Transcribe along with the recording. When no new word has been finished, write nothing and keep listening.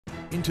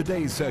In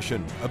today's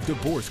session of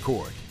Divorce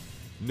Court,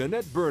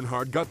 Nannette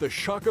Bernhardt got the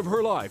shock of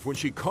her life when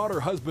she caught her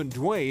husband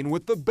Duane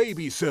with the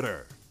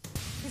babysitter.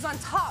 He's on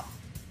top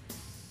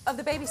of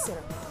the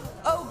babysitter.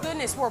 Oh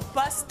goodness, we're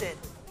busted.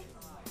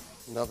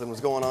 Nothing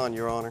was going on,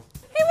 Your Honor.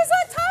 He was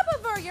on top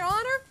of her, Your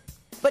Honor.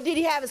 But did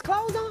he have his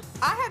clothes on?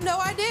 I have no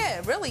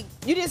idea, really.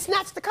 You didn't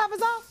snatch the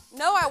covers off?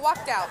 No, I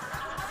walked out.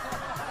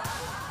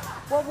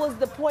 What was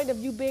the point of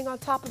you being on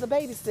top of the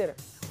babysitter?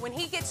 When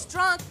he gets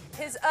drunk,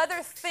 his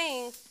other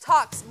thing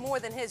talks more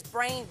than his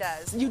brain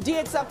does. You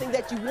did something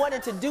that you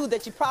wanted to do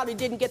that you probably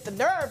didn't get the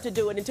nerve to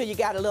do it until you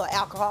got a little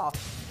alcohol.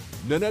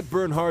 Nannette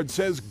Bernhardt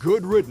says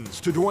good riddance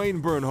to Duane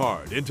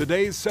Bernhardt in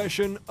today's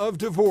session of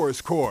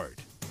Divorce Court.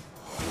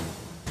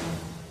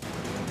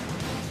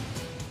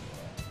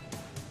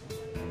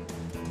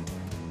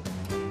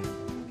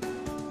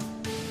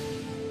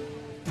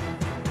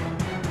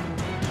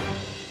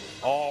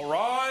 All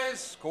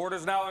rise. Court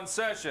is now in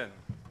session.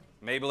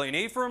 Maybelline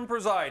Ephraim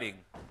presiding.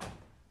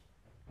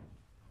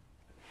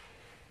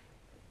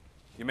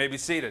 You may be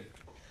seated.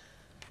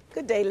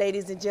 Good day,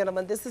 ladies and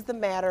gentlemen. This is the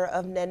matter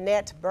of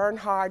Nannette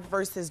Bernhardt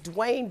versus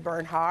Duane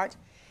Bernhardt.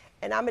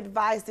 And I'm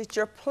advised that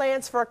your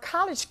plans for a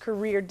college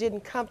career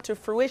didn't come to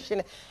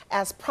fruition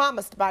as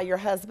promised by your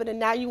husband, and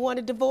now you want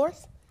a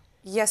divorce?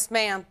 Yes,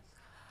 ma'am.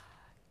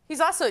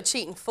 He's also a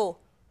cheating fool.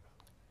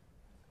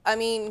 I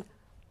mean,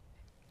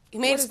 he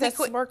makes me quit. What is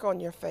that smirk on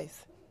your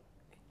face?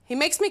 He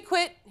makes me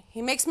quit.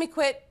 He makes me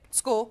quit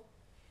school.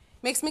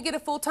 Makes me get a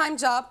full-time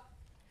job.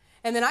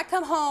 And then I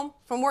come home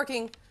from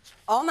working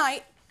all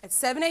night at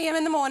 7 a.m.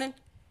 in the morning,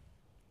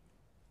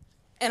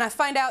 and I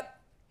find out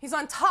he's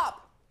on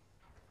top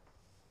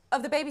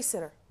of the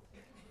babysitter.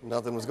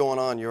 Nothing was going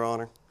on, Your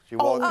Honor. She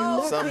walked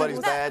into somebody's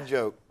bad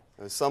joke.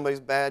 It was somebody's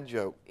bad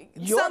joke.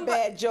 Your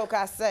bad joke,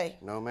 I say.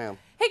 No, ma'am.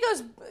 He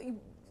goes,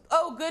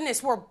 oh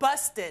goodness, we're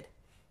busted.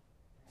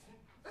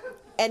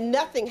 And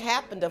nothing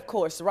happened, of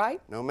course,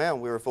 right? No, ma'am.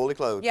 We were fully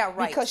clothed. Yeah,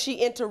 right. Because she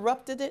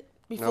interrupted it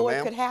before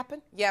it could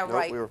happen? Yeah, Nope,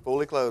 right. we were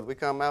fully clothed. We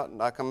come out,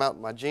 and I come out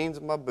in my jeans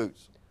and my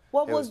boots.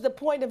 What was the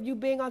point of you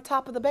being on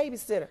top of the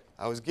babysitter?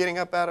 I was getting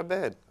up out of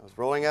bed. I was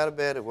rolling out of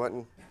bed. I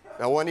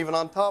wasn't even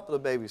on top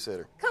of the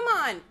babysitter. Come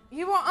on.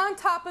 You were on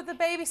top of the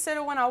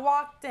babysitter when I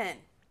walked in.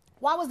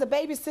 Why was the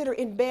babysitter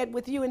in bed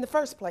with you in the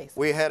first place?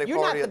 We had a You're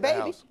party not at the the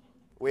baby. house.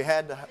 We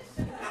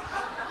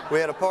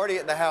had a party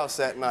at the house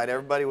that night.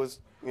 Everybody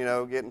was, you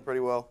know, getting pretty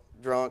well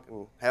drunk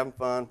and having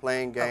fun,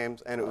 playing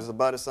games, and it was the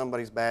butt of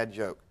somebody's bad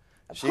joke.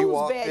 She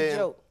walked bad in.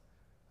 Joke?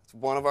 It's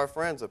one of our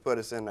friends that put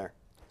us in there.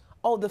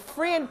 Oh, the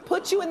friend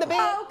put you in the bed?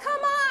 Oh,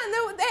 come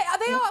on.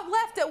 They all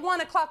left at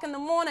 1 o'clock in the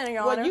morning,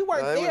 Your Honor. Well, you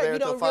weren't They were there. there You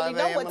till don't really 5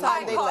 know a.m. what in the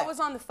time they morning. I left. was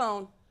on the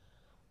phone.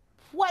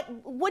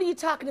 What are you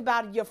talking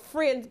about?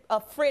 A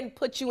friend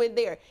put you in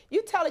there.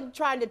 You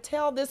trying to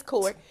tell this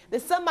court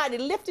that somebody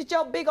lifted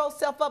your big old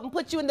self up and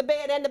put you in the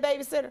bed and the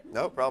babysitter?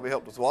 No, probably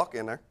helped us walk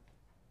in there.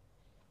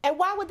 And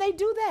why would they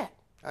do that?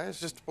 It's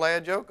just to play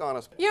a joke on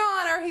us. Your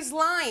Honor, he's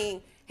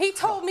lying. He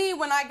told me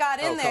when I got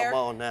in there. Come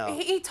on now.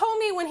 He told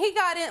me when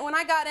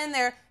I got in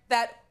there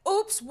that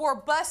oops, we're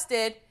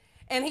busted,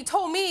 and he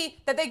told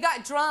me that they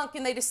got drunk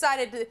and they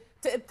decided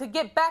to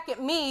get back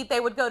at me, they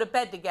would go to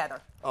bed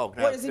together. Oh,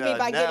 What does he mean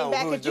by getting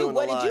back at you?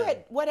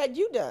 What had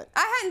you done?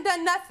 I hadn't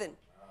done nothing.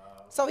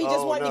 So he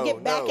just wanted to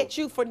get back at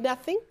you for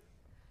nothing?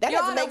 That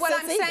Your doesn't Honor, make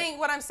sense either.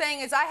 what I'm saying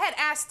is I had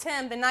asked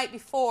him the night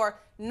before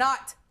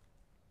not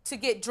to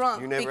get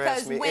drunk. You never because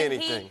asked me when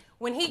anything.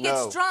 When he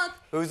gets drunk,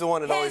 who's the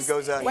one that always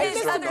goes out and Wait, gets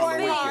Mr. drunk on the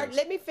Barnhart, weekends?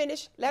 let me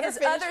finish. Let her his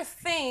finish. other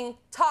thing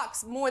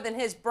talks more than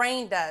his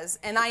brain does,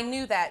 and I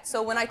knew that.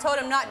 So when I told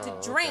him not to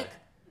drink,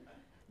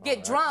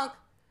 get drunk,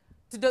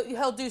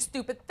 he'll do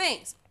stupid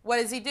things. What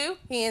does he do?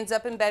 He ends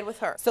up in bed with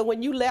her. So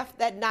when you left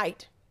that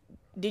night,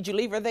 did you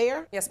leave her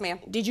there? Yes, ma'am.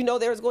 Did you know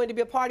there was going to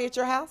be a party at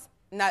your house?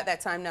 Not at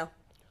that time, no.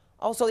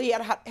 Oh, so he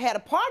had a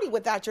party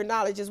without your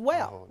knowledge as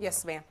well? Oh, no.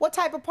 Yes, ma'am. What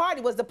type of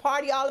party? Was the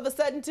party all of a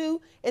sudden,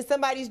 too, and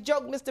somebody's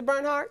joke, Mr.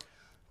 Bernhardt?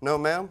 No,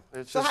 ma'am.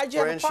 It's So just how'd you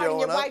have a friends party and showing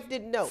your up. wife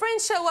didn't know?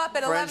 Friends show up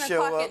at 11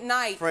 o'clock at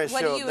night. Friends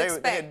What show do up. you They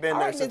expect? had been All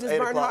there right, since Mrs. 8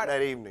 o'clock Bernhardt.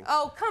 that evening.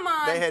 Oh, come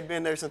on. They had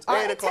been there since All 8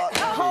 right, o'clock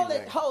that hold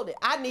evening. it, hold it.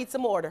 I need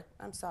some order.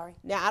 I'm sorry.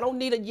 Now, I don't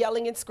need a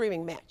yelling and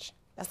screaming match.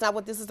 That's not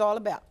what this is all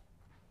about.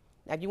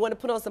 Now, if you want to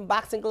put on some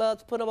boxing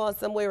gloves, put them on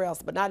somewhere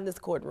else, but not in this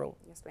courtroom.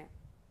 Yes, ma'am.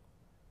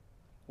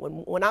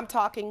 When I'm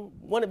talking,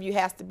 one of you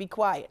has to be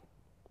quiet.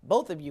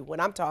 Both of you, when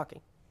I'm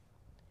talking.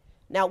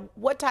 Now,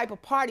 what type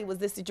of party was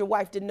this that your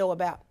wife didn't know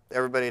about?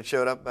 Everybody had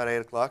showed up about 8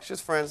 o'clock. It's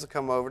just friends that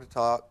come over to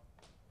talk,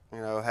 you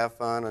know, have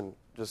fun, and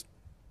just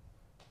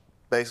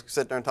basically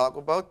sit there and talk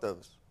with both of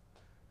us.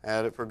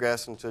 And it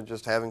progressed into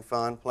just having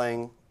fun,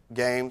 playing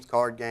games,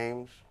 card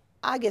games.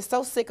 I get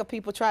so sick of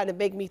people trying to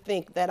make me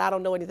think that I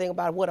don't know anything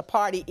about what a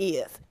party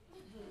is.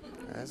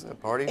 That's a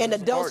party. And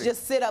just a adults party.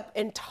 just sit up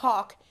and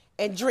talk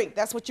and drink.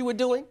 That's what you were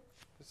doing?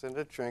 Just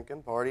into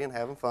drinking, partying,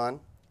 having fun.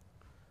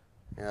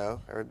 You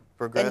know, it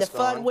progressed And the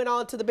fun on. went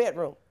on to the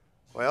bedroom.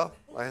 Well,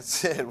 like I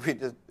said,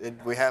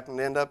 we happened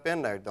to end up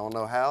in there. Don't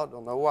know how,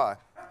 don't know why.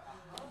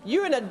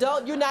 You're an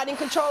adult. You're not in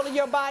control of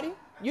your body.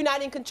 You're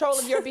not in control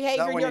of your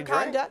behavior and when your you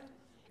drink. conduct.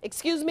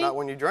 Excuse me? Not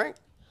when you drink.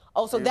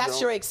 Oh, so You that's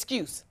don't. your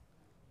excuse.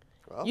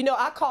 Well, You know,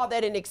 I call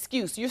that an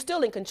excuse. You're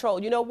still in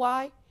control. You know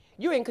why?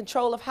 You're in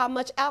control of how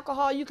much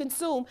alcohol you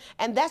consume,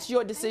 and that's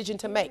your decision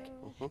to make.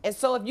 And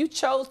so if you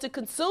chose to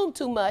consume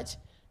too much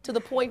to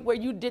the point where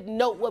you didn't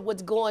know what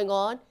was going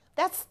on,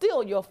 that's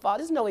still your fault.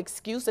 There's no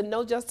excuse and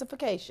no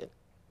justification.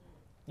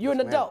 You're an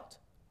Yes, ma'am. adult.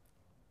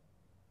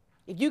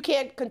 If you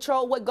can't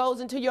control what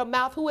goes into your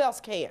mouth, who else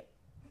can?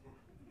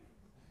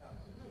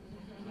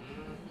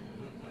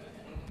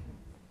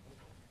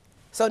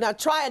 So now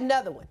try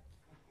another one.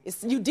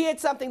 You did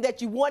something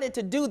that you wanted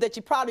to do that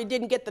you probably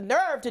didn't get the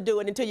nerve to do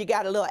it until you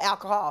got a little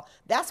alcohol.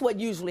 That's what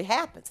usually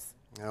happens.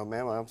 no,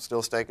 ma'am, I'm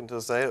still sticking to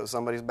say it was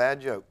somebody's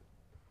bad joke.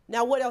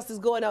 Now what else is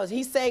going on?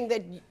 He's saying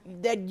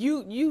that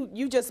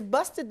you just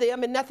busted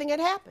them and nothing had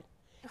happened.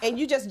 And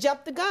you just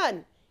jumped the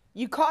gun.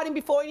 You caught him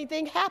before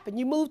anything happened.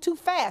 You moved too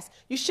fast.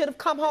 You should have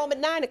come home at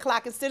 9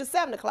 o'clock instead of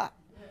 7 o'clock.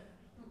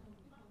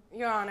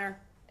 Your Honor,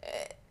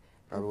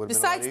 Probably would've been a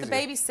besides lot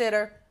the easier.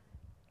 babysitter,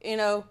 you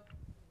know,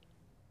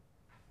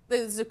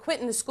 there's a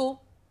quitting the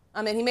school.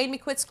 I mean, he made me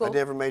quit school. I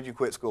never made you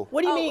quit school.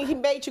 What do you Oh. mean he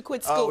made you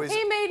quit school? is-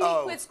 He made me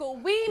Oh, quit school.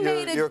 We your-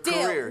 made a your deal.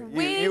 career.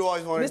 You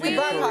always wanted to be We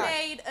a career.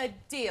 made a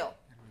deal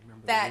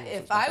that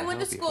if I went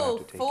to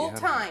school full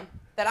time,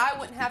 that I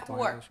wouldn't have to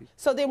work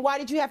So then why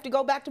did you have to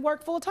go back to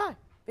work full time?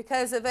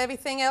 because of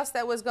everything else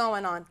that was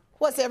going on.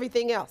 What's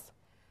everything else?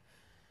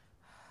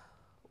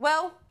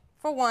 Well,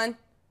 for one,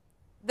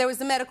 there was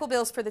the medical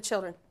bills for the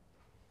children.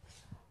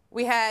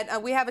 We have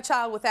a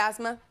child with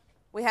asthma.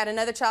 We had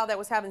another child that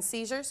was having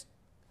seizures,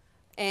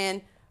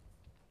 and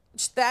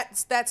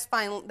that's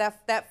final.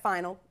 That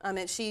final. I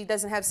mean, she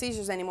doesn't have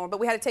seizures anymore. But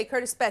we had to take her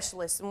to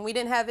specialists, and we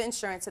didn't have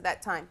insurance at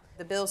that time.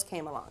 The bills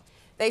came along.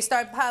 They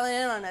started piling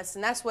in on us,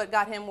 and that's what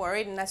got him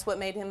worried, and that's what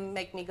made him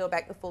make me go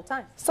back to full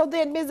time. So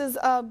then,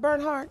 Mrs.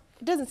 Bernhardt,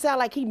 it doesn't sound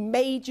like he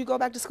made you go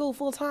back to school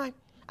full time.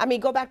 I mean,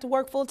 go back to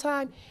work full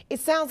time. It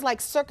sounds like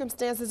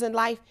circumstances in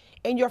life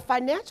and your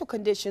financial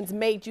conditions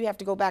made you have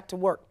to go back to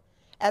work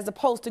as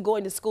opposed to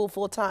going to school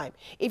full time.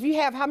 If you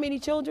have how many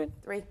children?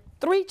 3.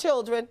 3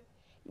 children,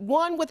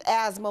 one with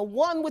asthma,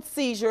 one with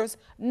seizures,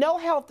 no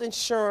health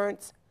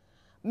insurance,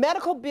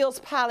 medical bills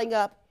piling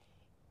up.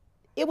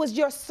 It was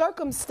your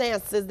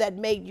circumstances that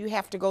made you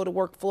have to go to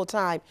work full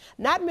time,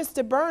 not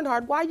Mr.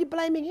 Bernhardt. Why are you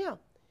blaming him?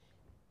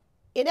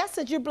 In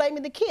essence, you're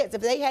blaming the kids.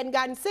 If they hadn't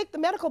gotten sick, the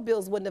medical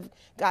bills wouldn't have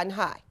gotten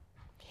high.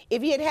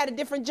 If he had had a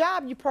different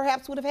job, you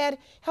perhaps would have had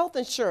health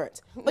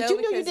insurance. But No, you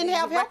knew you because didn't he's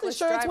have a health reckless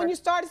insurance when driver. you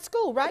started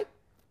school, right?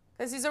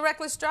 Because he's a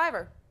reckless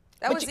driver.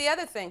 That But was the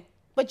other thing.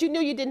 But you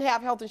knew you didn't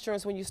have health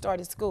insurance when you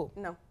started school.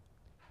 No.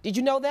 Did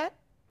you know that?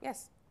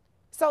 Yes.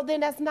 So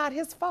then that's not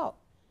his fault.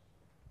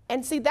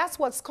 And see, that's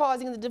what's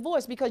causing the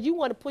divorce, because you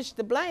want to push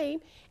the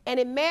blame. And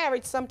in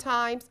marriage,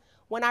 sometimes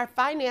when our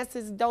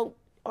finances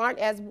aren't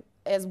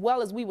as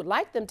well as we would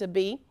like them to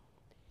be,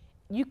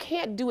 you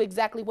can't do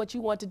exactly what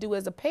you want to do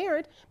as a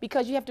parent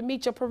because you have to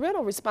meet your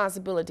parental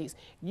responsibilities.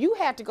 You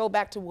had to go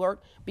back to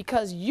work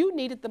because you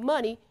needed the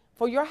money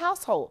for your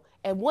household,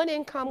 and one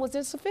income was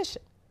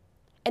insufficient.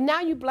 And now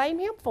you blame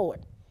him for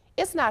it.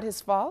 It's not his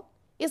fault.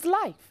 It's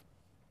life.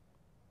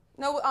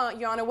 No,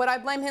 Your Honor, what I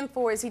blame him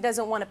for is he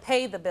doesn't want to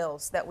pay the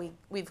bills that we've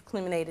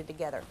accumulated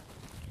together.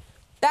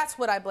 That's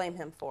what I blame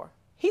him for.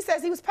 He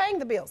says he was paying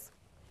the bills.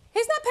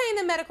 He's not paying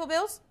the medical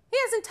bills. He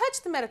hasn't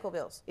touched the medical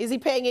bills. Is he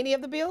paying any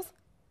of the bills?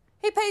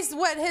 He pays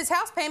his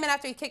house payment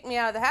after he kicked me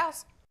out of the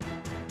house.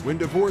 When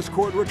divorce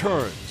court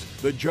returns,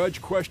 the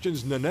judge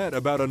questions Nannette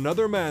about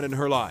another man in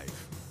her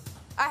life.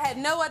 I had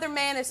no other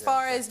man as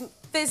far as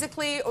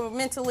physically or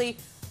mentally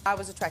I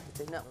was attracted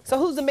to, no. So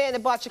who's the man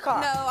that bought your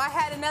car? No, I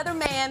had another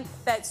man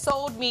that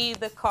sold me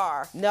the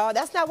car. No,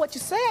 that's not what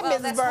you said, Well,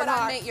 Mrs. that's Bernhardt. what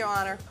I meant, Your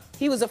Honor.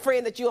 He was a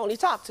friend that you only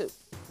talked to.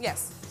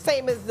 Yes.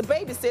 Same as the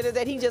babysitter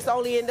that he just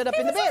only ended up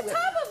He in the was bed on with.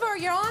 top of her,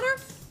 Your Honor.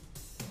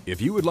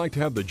 If you would like to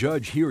have the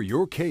judge hear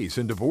your case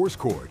in divorce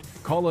court,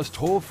 call us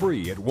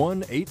toll-free at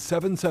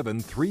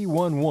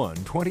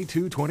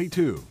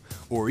 1-877-311-2222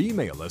 or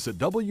email us at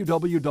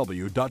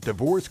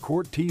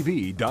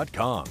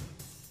www.divorcecourttv.com.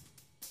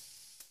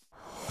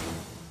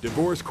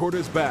 Divorce court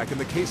is back in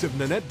the case of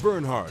Nannette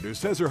Bernhardt, who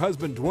says her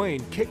husband Duane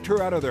kicked her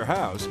out of their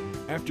house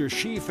after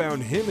she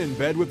found him in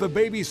bed with a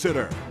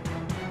babysitter.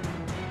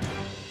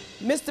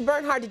 Mr.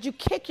 Bernhardt, did you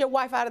kick your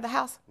wife out of the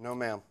house? No,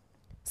 ma'am.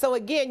 So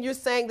again, you're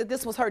saying that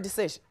this was her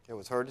decision. It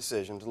was her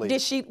decision to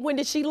leave. When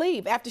did she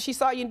leave? After she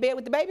saw you in bed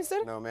with the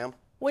babysitter? No, ma'am.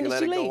 When did she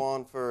let it leave? go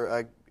on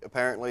for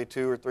apparently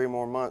 2 or 3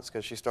 more months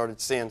because she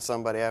started seeing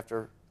somebody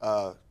after,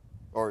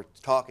 or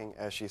talking,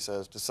 as she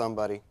says, to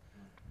somebody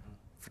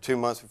for 2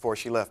 months before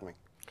she left me.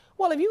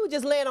 Well, if you were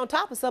just laying on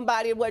top of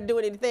somebody and wasn't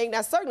doing anything,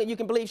 now certainly you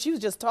can believe she was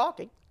just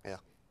talking. Yeah.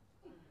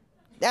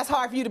 That's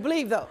hard for you to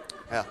believe, though.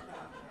 Yeah.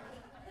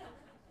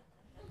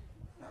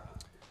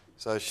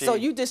 So So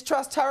you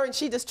distrust her and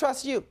she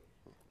distrusts you.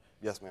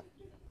 Yes, ma'am.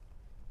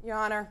 Your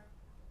Honor,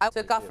 I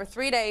took off for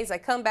 3 days. I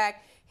come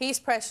back. He's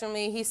pressuring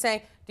me. He's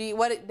saying,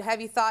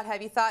 have you thought?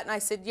 Have you thought? And I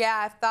said, yeah,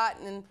 I've thought.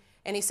 And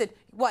he said,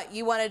 what,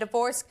 you want a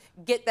divorce?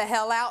 Get the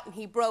hell out. And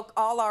he broke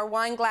all our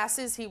wine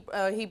glasses. He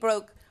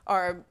broke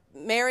our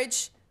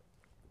marriage,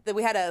 that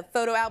we had a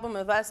photo album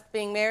of us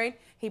being married.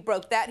 He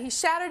broke that. He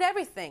shattered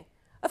everything.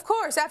 Of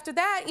course, after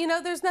that, you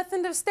know, there's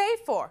nothing to stay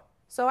for.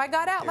 So I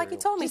got out like he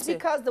told me just to.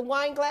 because the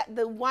wine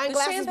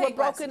glasses were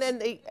broken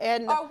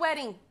and our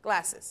wedding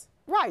glasses.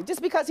 Right,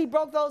 just because he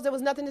broke those, there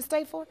was nothing to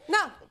stay for?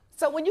 No.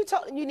 So when you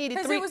told him you needed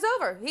 3... Because it was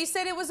over. He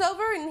said it was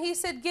over, and he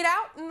said, get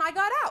out, and I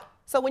got out.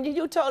 So when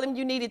you told him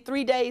you needed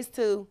 3 days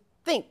to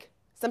think,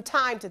 some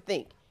time to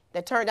think,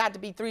 that turned out to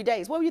be 3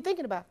 days, what were you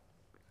thinking about?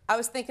 I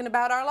was thinking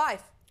about our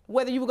life.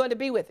 Whether you were going to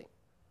be with him?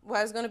 Whether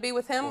I was going to be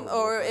with him,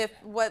 or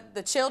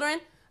the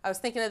children. I was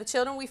thinking of the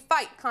children. We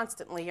fight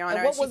constantly, Your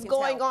Honor. And what was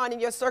going on in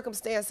your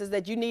circumstances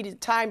that you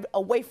needed time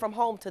away from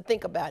home to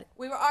think about it?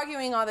 We were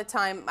arguing all the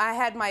time. I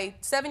had my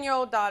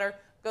 7-year-old daughter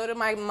go to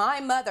my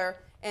mother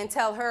and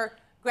tell her,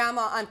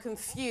 Grandma, I'm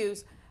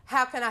confused.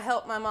 How can I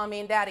help my mommy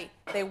and daddy?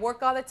 They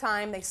work all the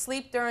time. They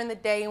sleep during the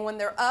day, and when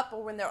they're up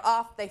or when they're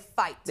off, they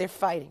fight. They're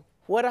fighting.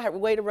 What a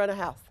way to run a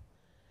house.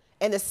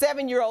 And the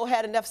 7-year-old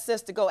had enough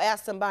sense to go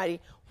ask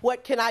somebody,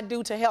 what can I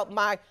do to help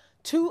my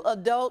 2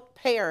 adult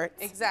parents?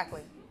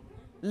 Exactly.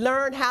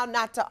 Learn how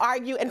not to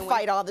argue and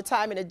fight all the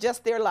time and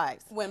adjust their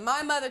lives. When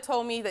my mother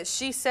told me that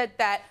she said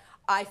that,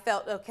 I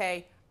felt,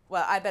 okay,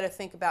 well, I better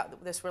think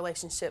about this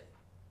relationship.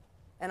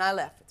 And I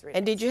left for 3 days.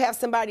 And did you have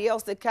somebody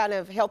else that kind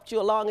of helped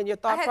you along in your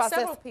thought process? I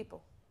had several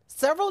people.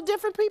 Several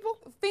different people?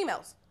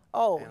 Females.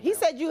 Oh, he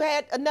said you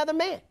had another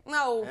man.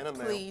 No,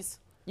 please.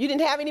 You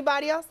didn't have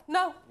anybody else?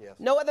 No. Yes.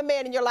 No other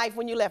man in your life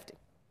when you left him?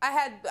 I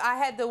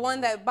had the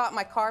one that bought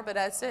my car, but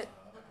that's it.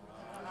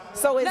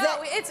 So is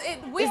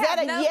that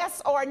a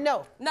yes or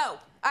no? No.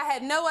 I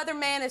had no other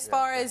man as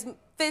far as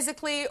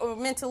physically or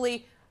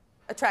mentally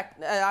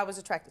I was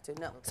attracted to,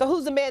 no. So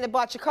who's the man that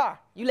bought your car?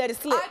 You let it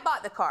slip? I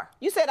bought the car.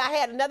 You said I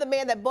had another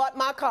man that bought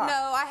my car. No,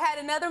 I had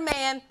another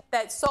man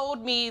that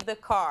sold me the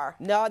car.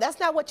 No,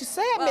 that's not what you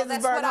said, well, Mrs.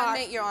 that's Bernhardt. What I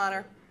meant, Your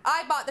Honor.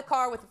 I bought the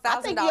car with $1,000.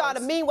 I think you ought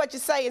to mean what you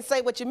say and say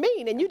what you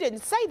mean, and you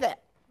didn't say that.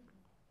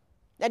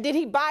 Now, did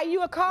he buy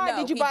you a car, or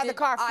did you buy the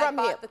car from him?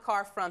 I bought the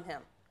car from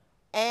him.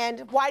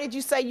 And why did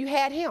you say you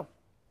had him?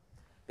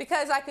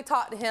 Because I could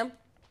talk to him.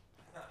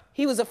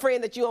 He was a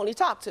friend that you only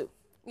talked to?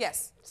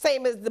 Yes.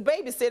 Same as the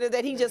babysitter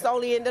that he just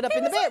only ended up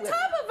in the bed with. He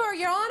was on top of her,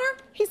 Your Honor.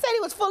 He said he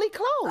was fully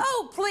clothed.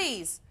 Oh,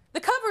 please. The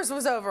covers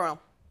was over him.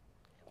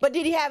 But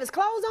did he have his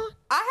clothes on?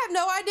 I have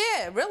no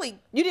idea, really.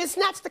 You didn't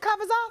snatch the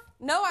covers off?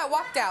 No, I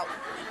walked out.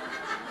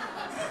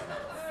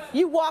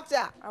 You walked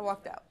out? I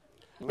walked out.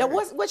 Now,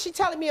 what's she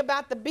telling me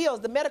about the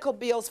bills, the medical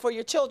bills for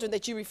your children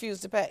that you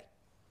refused to pay?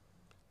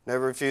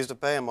 Never refused to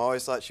pay them. I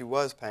always thought she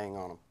was paying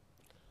on them.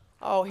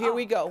 Oh, here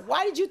we go.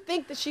 Why did you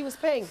think that she was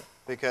paying them?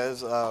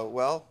 Because,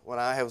 well, when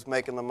I was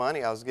making the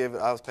money, I was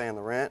paying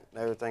the rent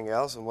and everything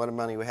else, and what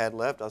money we had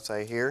left, I'd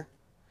say, here,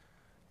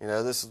 you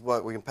know, this is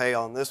what we can pay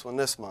on this one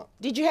this month.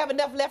 Did you have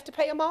enough left to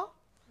pay them all?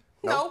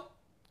 No.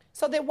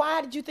 So then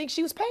why did you think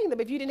she was paying them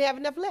if you didn't have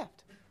enough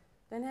left?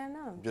 Then I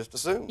know. Just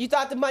assume. You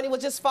thought the money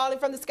was just falling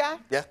from the sky?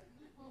 Yeah.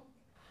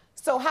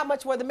 So how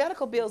much were the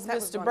medical bills,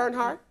 Mr.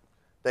 Bernhardt?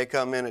 They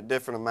come in at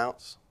different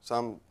amounts.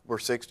 Some were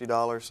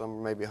 $60, some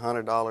were maybe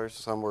 $100,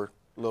 some were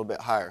a little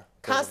bit higher.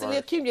 Constantly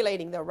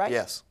accumulating though, right?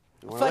 Yes.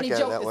 Funny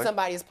joke that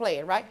somebody is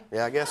playing, right?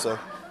 Yeah, I guess so.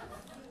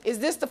 Is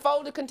this the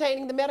folder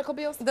containing the medical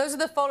bills? Those are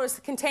the folders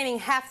containing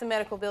half the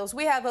medical bills.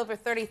 We have over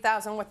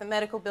 $30,000 worth of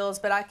medical bills,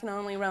 but I can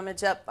only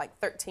rummage up like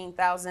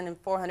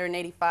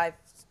 $13,485.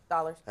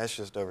 That's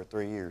just over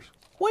 3 years.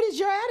 What is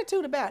your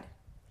attitude about it?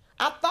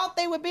 I thought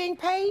they were being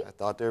paid. I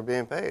thought they were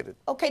being paid.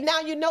 Okay,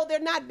 now you know they're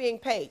not being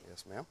paid.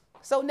 Yes, ma'am.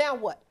 So now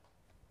what?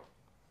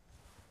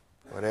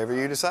 Whatever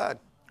you decide.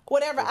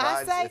 Whatever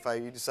I say? If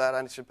you decide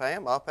I should pay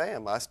them, I'll pay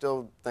them. I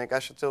still think I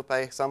should still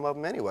pay some of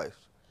them anyways.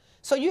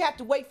 So you have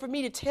to wait for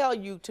me to tell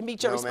you to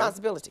meet your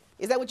responsibility.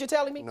 Is that what you're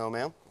telling me? No,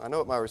 ma'am. I know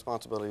what my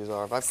responsibilities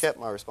are. If I've kept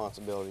my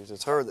responsibilities,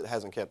 it's her that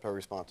hasn't kept her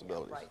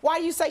responsibilities. Right. Why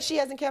do you say she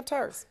hasn't kept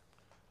hers?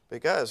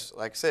 Because,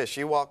 like I said,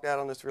 she walked out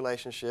on this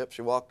relationship.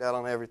 She walked out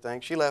on everything.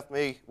 She left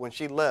me, when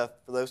she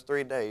left for those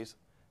 3 days,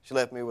 she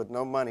left me with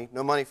no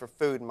money for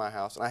food in my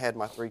house, and I had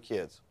my 3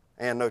 kids,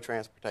 and no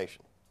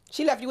transportation.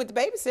 She left you with the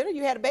babysitter?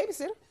 You had a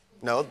babysitter?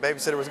 No, the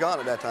babysitter was gone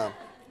at that time.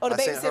 Oh, the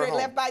babysitter had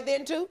left by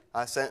then, too?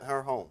 I sent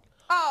her home.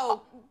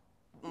 Oh.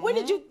 When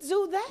did you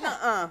do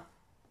that?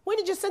 When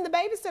did you send the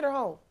babysitter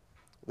home?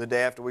 The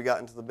day after we got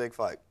into the big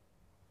fight.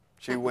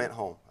 She went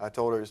home. I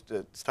told her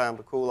it's time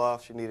to cool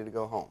off. She needed to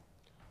go home.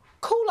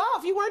 Cool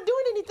off? You weren't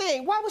doing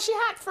anything. Why was she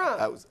hot from?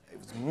 It was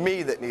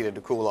me that needed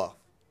to cool off.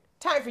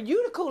 Time for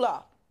you to cool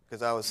off.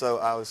 Because I was.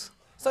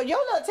 So your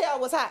little tail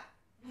was hot.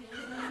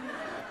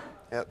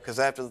 Yep, because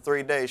after the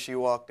 3 days, she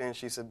walked in.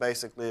 She said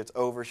basically it's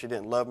over. She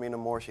didn't love me no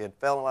more. She had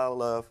fallen out of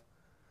love.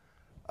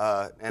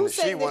 And who's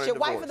saying this, your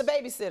divorce. wife or the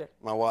babysitter?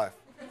 My wife.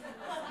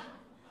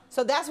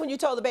 So that's when you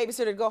told the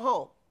babysitter to go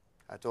home?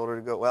 I told her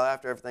to go, well,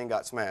 after everything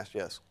got smashed,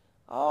 yes.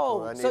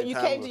 Oh, so you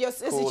came to your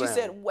sister and you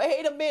said,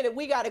 wait a minute,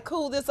 we got to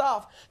cool this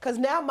off because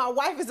now my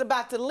wife is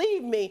about to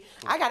leave me.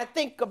 I got to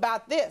think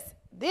about this.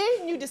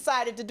 Then you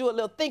decided to do a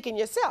little thinking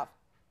yourself.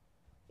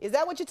 Is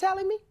that what you're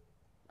telling me?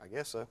 I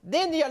guess so.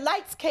 Then your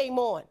lights came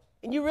on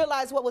and you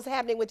realized what was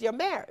happening with your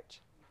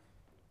marriage.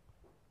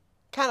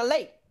 Kind of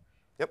late.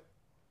 Yep.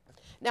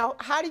 Now,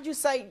 how did you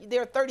say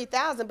there are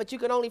 30,000, but you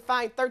could only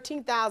find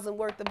 13,000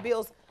 worth of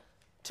bills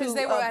to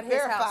they were at his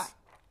verify? house.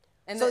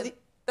 And So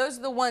those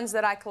are the ones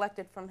that I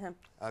collected from him.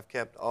 I've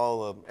kept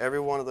all of them. Every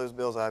one of those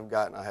bills I've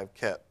gotten, I have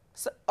kept.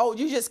 Oh,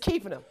 you just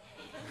keeping them?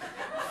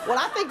 Well,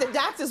 I think the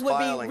doctors would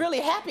be really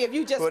happy if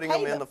you just putting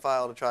paid them in the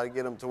file to try to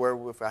get them to where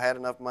if I had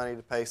enough money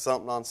to pay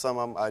something on some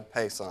of them, I'd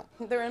pay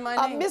something. They're in my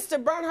name.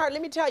 Mr. Bernhardt,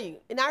 let me tell you,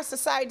 in our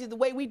society, the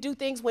way we do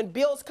things when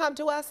bills come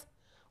to us,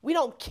 we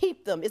don't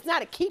keep them. It's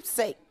not a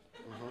keepsake.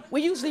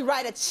 We usually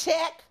write a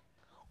check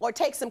or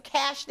take some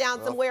cash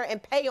down somewhere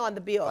and pay on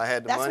the bill. If I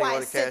had the That's money why or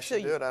the it's sent cash to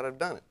to do you. it, I'd have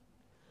done it.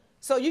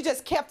 So you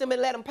just kept them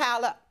and let them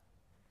pile up,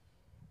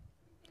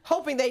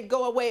 hoping they'd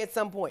go away at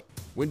some point.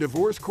 When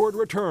divorce court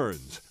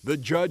returns, the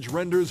judge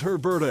renders her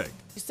verdict.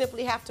 You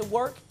simply have to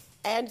work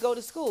and go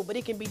to school, but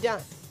it can be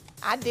done.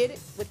 I did it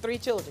with 3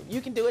 children.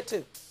 You can do it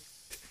too.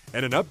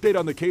 And an update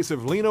on the case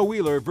of Lena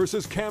Wheeler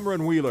versus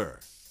Cameron Wheeler.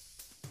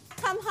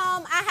 Come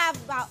home, I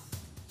have about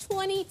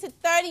 20 to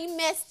 30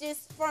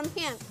 messages from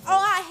him. Oh,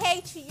 I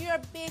hate you. You're a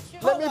bitch.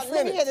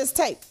 Let me hear this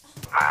tape.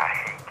 I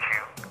hate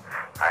you.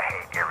 I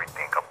hate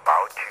everything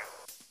about you.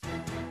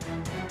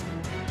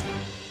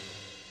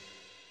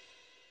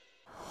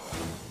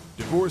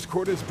 Divorce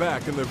court is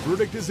back and the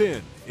verdict is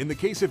in the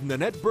case of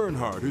Nannette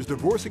Bernhardt, who's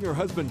divorcing her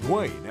husband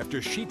Duane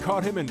after she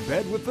caught him in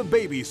bed with the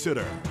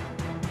babysitter.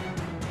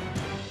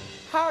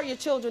 How are your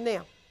children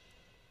now?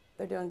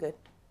 They're doing good.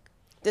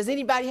 Does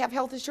anybody have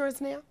health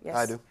insurance now? Yes.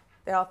 I do.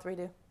 They all 3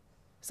 do.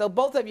 So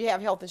both of you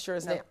have health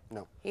insurance No. now?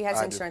 No. He has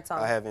I insurance do. on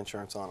I them. have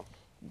insurance on them.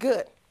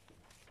 Good.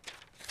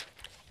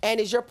 And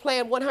is your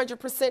plan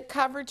 100%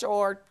 coverage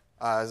or?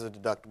 As a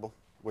deductible,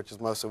 which is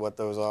mostly what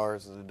those are,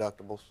 is the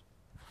deductibles.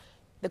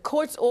 The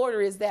court's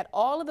order is that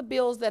all of the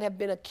bills that have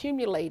been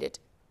accumulated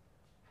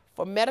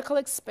for medical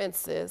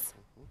expenses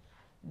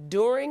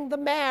during the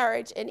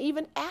marriage and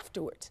even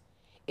afterwards,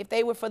 if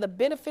they were for the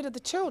benefit of the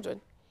children,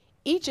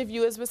 each of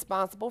you is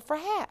responsible for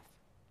half.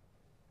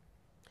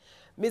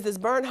 Mrs.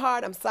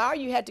 Bernhardt, I'm sorry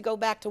you had to go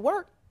back to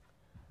work,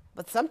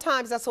 but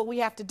sometimes that's what we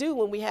have to do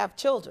when we have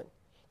children.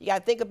 You got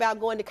to think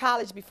about going to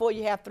college before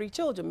you have 3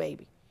 children,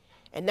 maybe.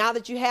 And now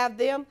that you have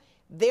them,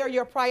 they're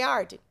your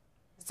priority.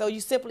 So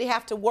you simply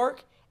have to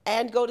work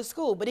and go to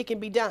school, but it can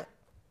be done.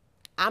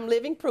 I'm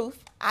living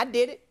proof. I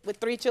did it with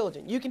 3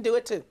 children. You can do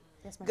it too.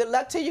 Yes, ma'am. Good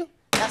luck to you.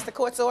 That's the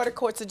court's order.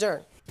 Court's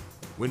adjourned.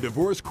 When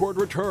divorce court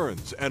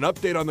returns, an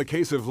update on the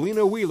case of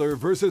Lena Wheeler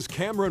versus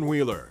Cameron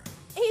Wheeler.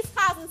 He's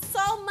causing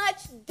so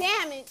much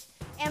damage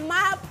in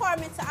my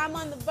apartment so I'm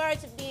on the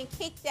verge of being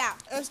kicked out.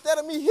 Instead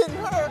of me hitting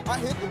her, I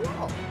hit the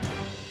wall.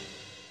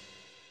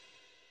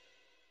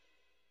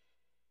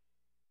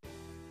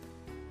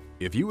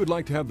 If you would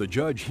like to have the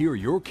judge hear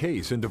your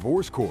case in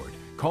divorce court,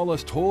 call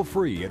us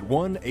toll-free at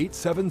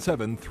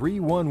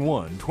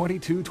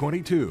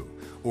 1-877-311-2222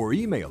 or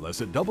email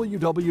us at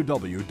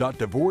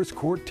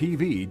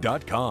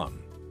www.divorcecourttv.com.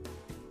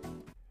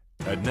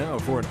 And now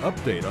for an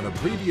update on a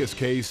previous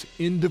case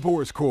in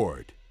divorce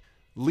court.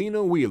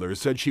 Lena Wheeler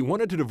said she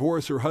wanted to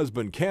divorce her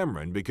husband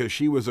Cameron because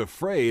she was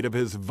afraid of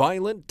his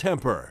violent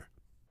temper.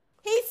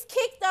 He's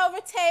kicked over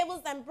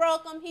tables and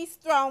broke them. He's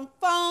thrown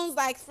phones,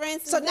 like for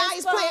instance. So now this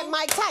he's phone. playing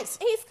Mike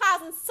Tyson. He's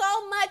causing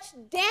so much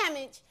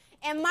damage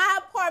in my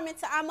apartment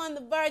so I'm on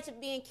the verge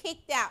of being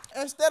kicked out.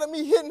 Instead of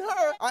me hitting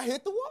her, I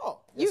hit the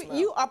wall.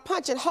 You are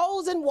punching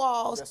holes in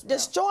walls, Yes, ma'am.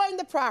 destroying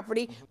the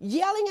property,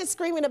 yelling and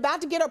screaming,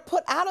 about to get her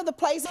put out of the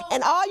place,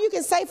 and all you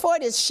can say for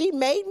it is she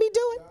made me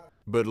do it?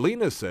 But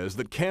Lena says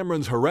that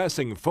Cameron's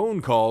harassing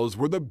phone calls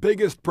were the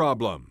biggest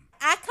problem.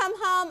 I come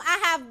home, I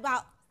have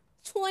about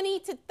 20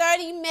 to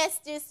 30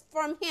 messages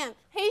from him.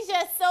 He's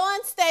just so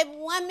unstable.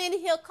 One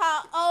minute he'll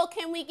call, oh,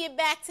 can we get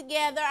back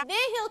together? Then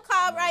he'll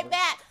call right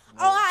back,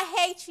 oh, I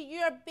hate you,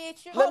 you're a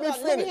bitch. Let me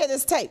hear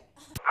this tape.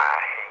 I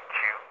hate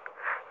you.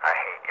 I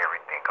hate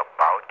everything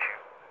about you.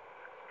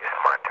 It's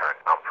my turn.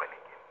 I'm finna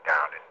get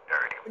down and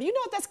dirty. Do you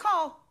know what that's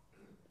called?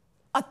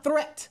 A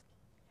threat.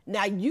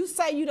 Now, you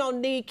say you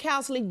don't need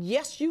counseling.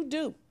 Yes, you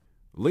do.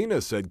 Lena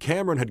said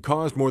Cameron had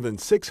caused more than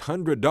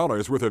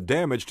 $600 worth of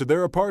damage to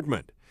their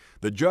apartment.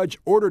 The judge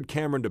ordered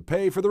Cameron to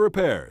pay for the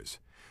repairs.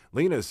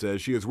 Lena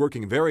says she is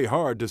working very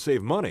hard to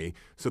save money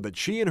so that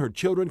she and her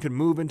children can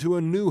move into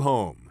a new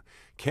home.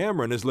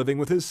 Cameron is living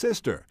with his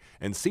sister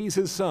and sees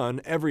his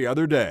son every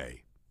other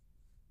day.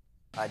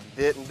 I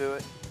didn't do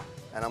it,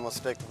 and I'm going to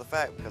stick to the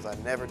fact because I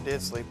never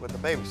did sleep with the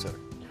babysitter.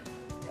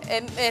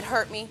 It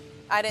hurt me.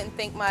 I didn't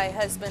think my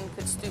husband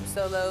could stoop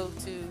so low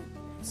to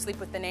sleep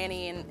with the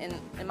nanny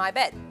in my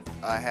bed.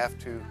 I have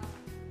to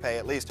pay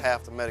at least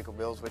half the medical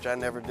bills, which I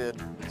never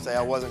did say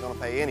I wasn't going to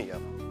pay any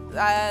of them.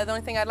 The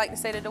only thing I'd like to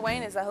say to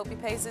Duane is I hope he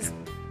pays his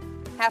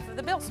half of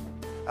the bills.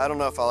 I don't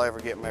know if I'll ever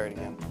get married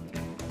again.